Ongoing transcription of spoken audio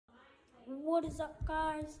What is up,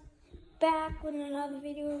 guys? Back with another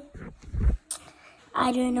video.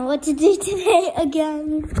 I don't know what to do today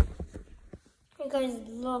again. You guys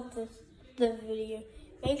love the video.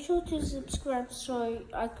 Make sure to subscribe so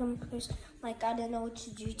I can post I don't know what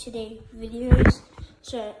to do today videos.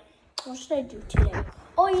 So what should I do today?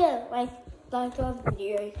 Oh yeah, like a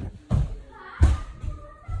video.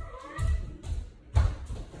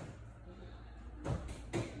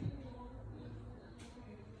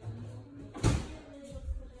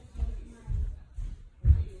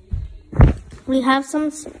 We have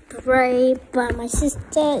some spray, but my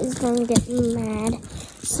sister is going to get me mad.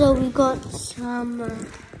 So we got some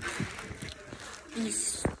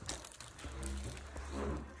these.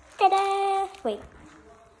 Ta-da! Wait.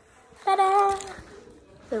 Ta-da!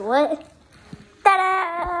 Wait, what?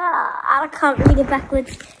 Ta-da! I can't read it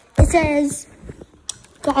backwards. It says,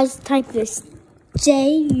 guys, type this.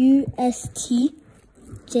 J-U-S-T.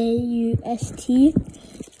 J-U-S-T.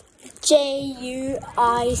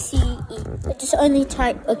 J-U-I-C-E. I just only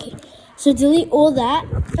type, okay. So delete all that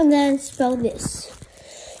and then spell this.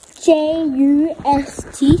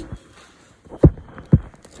 J-U-S-T.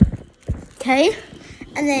 Okay.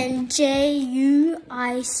 And then J-U-I-C-E.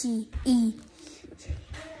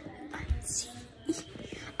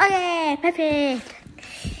 Okay, perfect.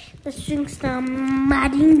 Let's drink some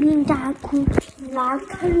Marin Daku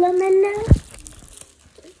Lemon.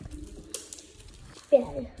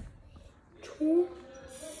 Yeah.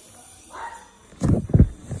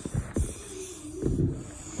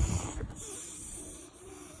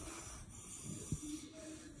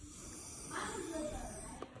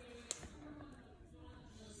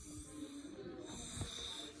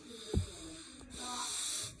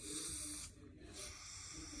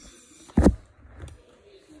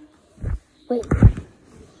 Wait.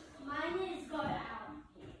 Mine is got out.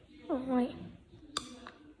 Oh, wait.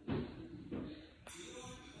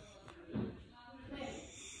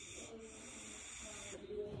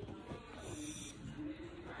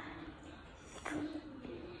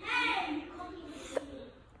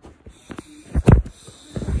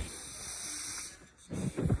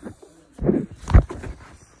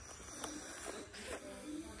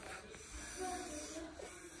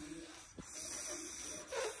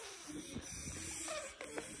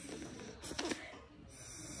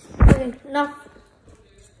 Enough.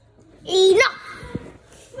 Enough.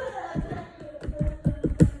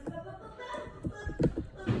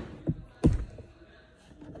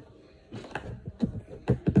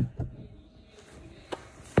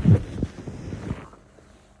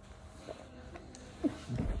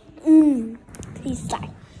 Tastes like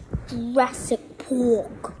Jurassic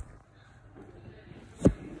pork.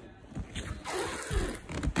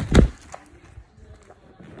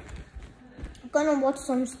 I'm gonna watch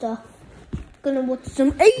some stuff. Gonna watch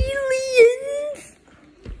some aliens.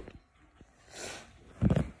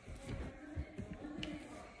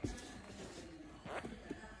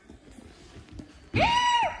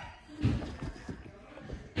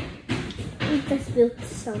 We just built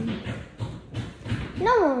some.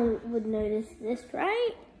 No one would notice this,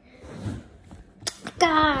 right?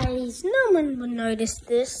 Guys, no one would notice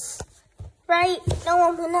this, right? No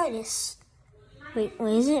one would notice. Wait,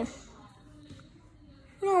 where is it?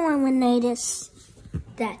 No one would notice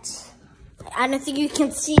that. I don't think you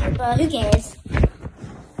can see it, but who cares?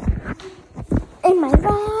 In my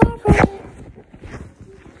library.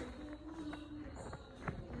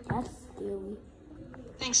 That's scary.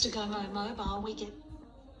 Thanks to Go-Go Mobile, we get...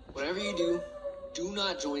 Whatever you do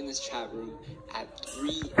not join this chat room at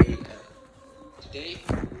 3 a.m. Today,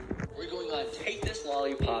 we're going on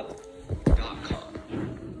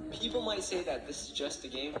TakeThisLollipop.com. People might say that this is just a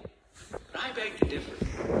game, but I beg to differ.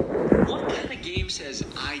 What kind of game says,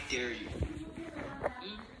 I dare you?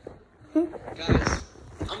 Guys,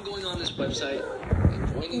 I'm going on this website and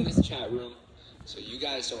joining this chat room so you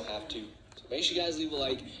guys don't have to. So make sure you guys leave a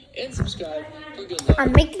like and subscribe for good luck.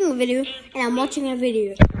 I'm making a video and I'm watching a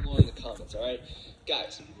video. More in the comments, alright?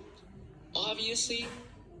 Guys, obviously,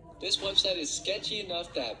 this website is sketchy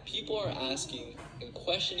enough that people are asking and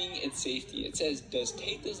questioning its safety. It says, does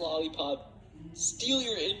Take This Lollipop steal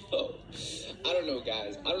your info? I don't know,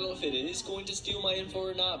 guys. I don't know if it is going to steal my info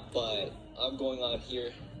or not, but I'm going on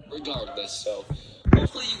here regardless. So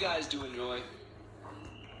hopefully you guys do enjoy.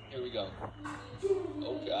 Here we go.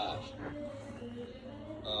 Oh gosh.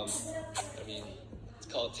 I mean, it's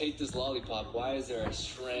called Take This Lollipop. Why is there a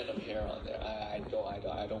strand of hair on there? I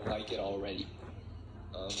don't like it already.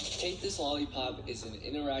 Take This Lollipop is an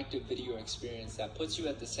interactive video experience that puts you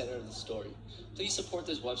at the center of the story. Please support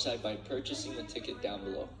this website by purchasing the ticket down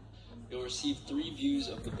below. You'll receive 3 views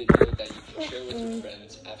of the video that you can share with your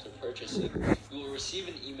friends after purchasing. You will receive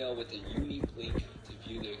an email with a unique link to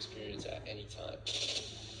view the experience at any time.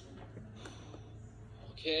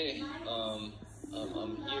 Okay, I'm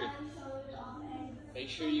here. Make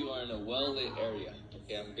sure you are in a well-lit area.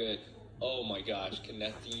 Okay, I'm good. Oh my gosh,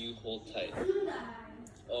 connecting you, hold tight.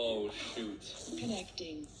 Oh shoot.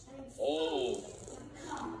 Connecting. Oh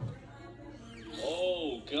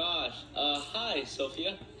gosh. Hi,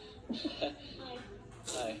 Sophia.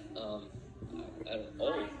 Hi. Oh,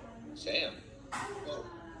 Sam.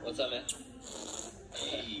 What's up, man?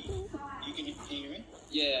 Hey, you can hear me?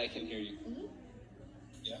 Yeah, I can hear you.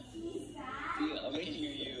 Yeah. Yeah, I can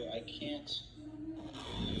hear you. I can't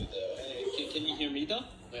hear you though. Hey, Can you hear me though?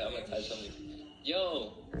 Wait, I'm gonna type something.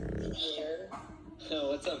 Yo.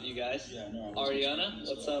 What's up, you guys? Yeah, no, I wasn't Ariana?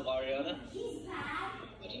 sure. What's up, Ariana?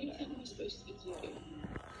 What do you think I'm supposed to be doing?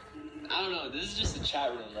 I don't know. This is just a chat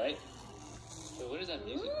room, right? Wait, what is that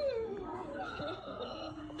music?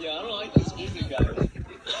 Yeah, I don't like this music, guys.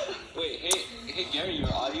 Wait, hey, Gary,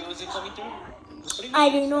 your audio isn't coming through? What do you I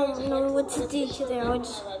don't know what to do today.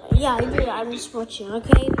 Yeah, I do. I'm just watching,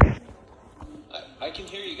 okay? I can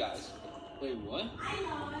hear you guys. Wait, what?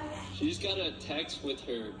 She just got a text with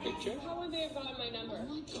her picture? How would they have gotten my number? Oh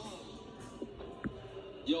my god.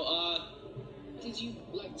 Yo, Did you,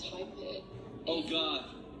 like, type it? oh god.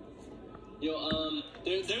 Yo,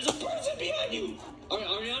 there's a person behind you!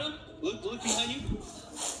 Ariana, look behind you.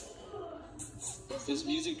 This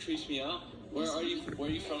music creeps me out. Where are you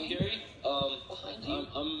from, Gary? Behind you?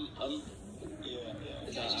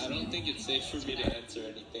 yeah. I don't think it's safe for me to answer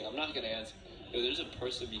anything. I'm not gonna answer. Yo, there's a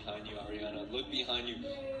person behind you, Ariana. Look behind you.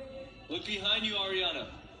 Look behind you, Ariana.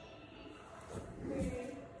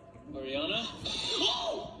 Ariana?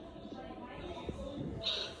 Oh!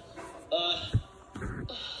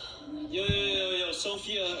 Yo,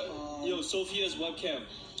 Sophia. Yo, Sophia's webcam.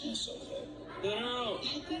 It's so fake. No.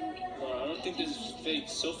 No, I don't think this is fake.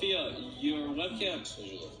 Sophia, your webcam.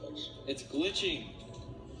 Visual effects. It's glitching.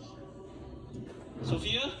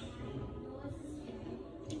 Sophia?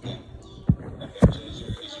 Okay. So is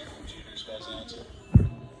your computer spazzing out too?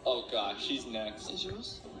 Oh gosh, she's next. Is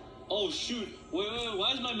yours? Oh shoot! Wait,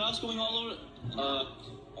 why is my mouse going all over?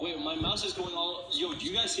 Wait, my mouse is going all. Yo, do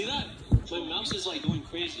you guys see that? My mouse is like going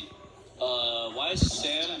crazy. Why is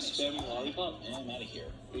Sam spamming lollipop? Yeah, I'm out of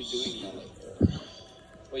here. What are you doing now?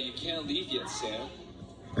 Wait, you can't leave yet, Sam.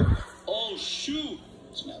 Oh shoot!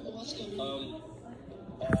 It's not letting What's me. going on?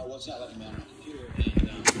 Well, it's not letting me on my computer.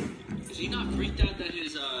 And, Is he not freaked out that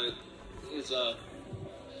his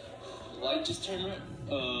light just turned red?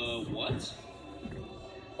 What?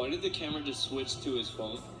 Why did the camera just switch to his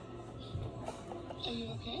phone? Are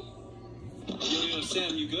you okay? Yo,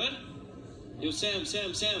 Sam, you good? Yo, Sam.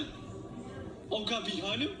 Oh god,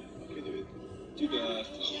 behind him? okay, dude. Dude, yo.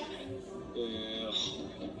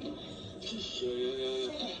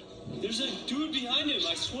 There's a dude behind him,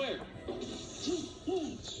 I swear.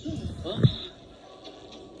 Huh?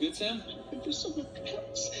 Good, Sam? There's someone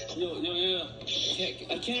else. Yo.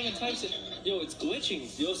 I can't even type it. Yo, it's glitching.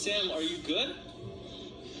 Yo, Sam, are you good?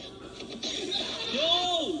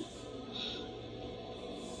 Yo!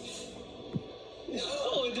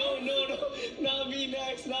 No.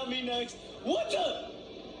 Not me next. What the?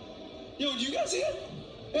 Yo, do you guys see it?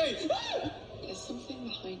 Hey! Ah! There's something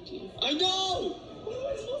behind you. I know! What am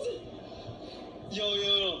I supposed to... Yo,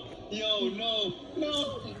 no!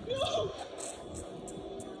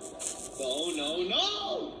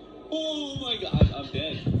 No! Oh my god, I'm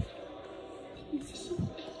dead.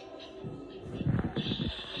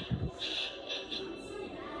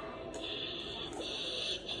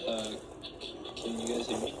 Can you guys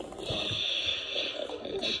hear me?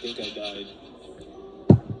 I think I died.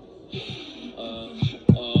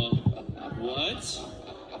 What?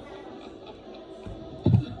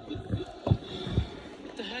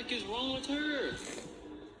 What the heck is wrong with her?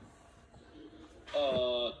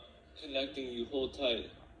 Connecting you, hold tight.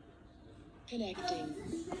 Connecting.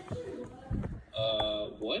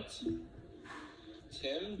 What?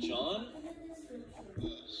 Tim? John?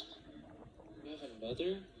 You have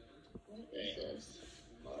another? What is this?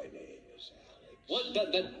 My name is Alex. What?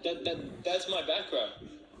 That's my background.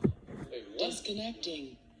 Wait, what?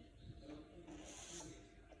 Disconnecting.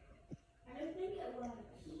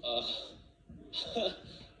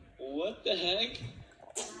 What the heck?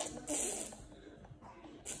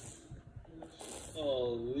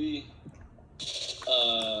 Holy.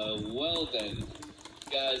 Well then,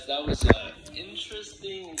 guys, that was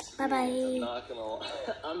interesting. Bye-bye.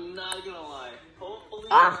 I'm not gonna lie. Hopefully,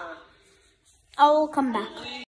 I will come back.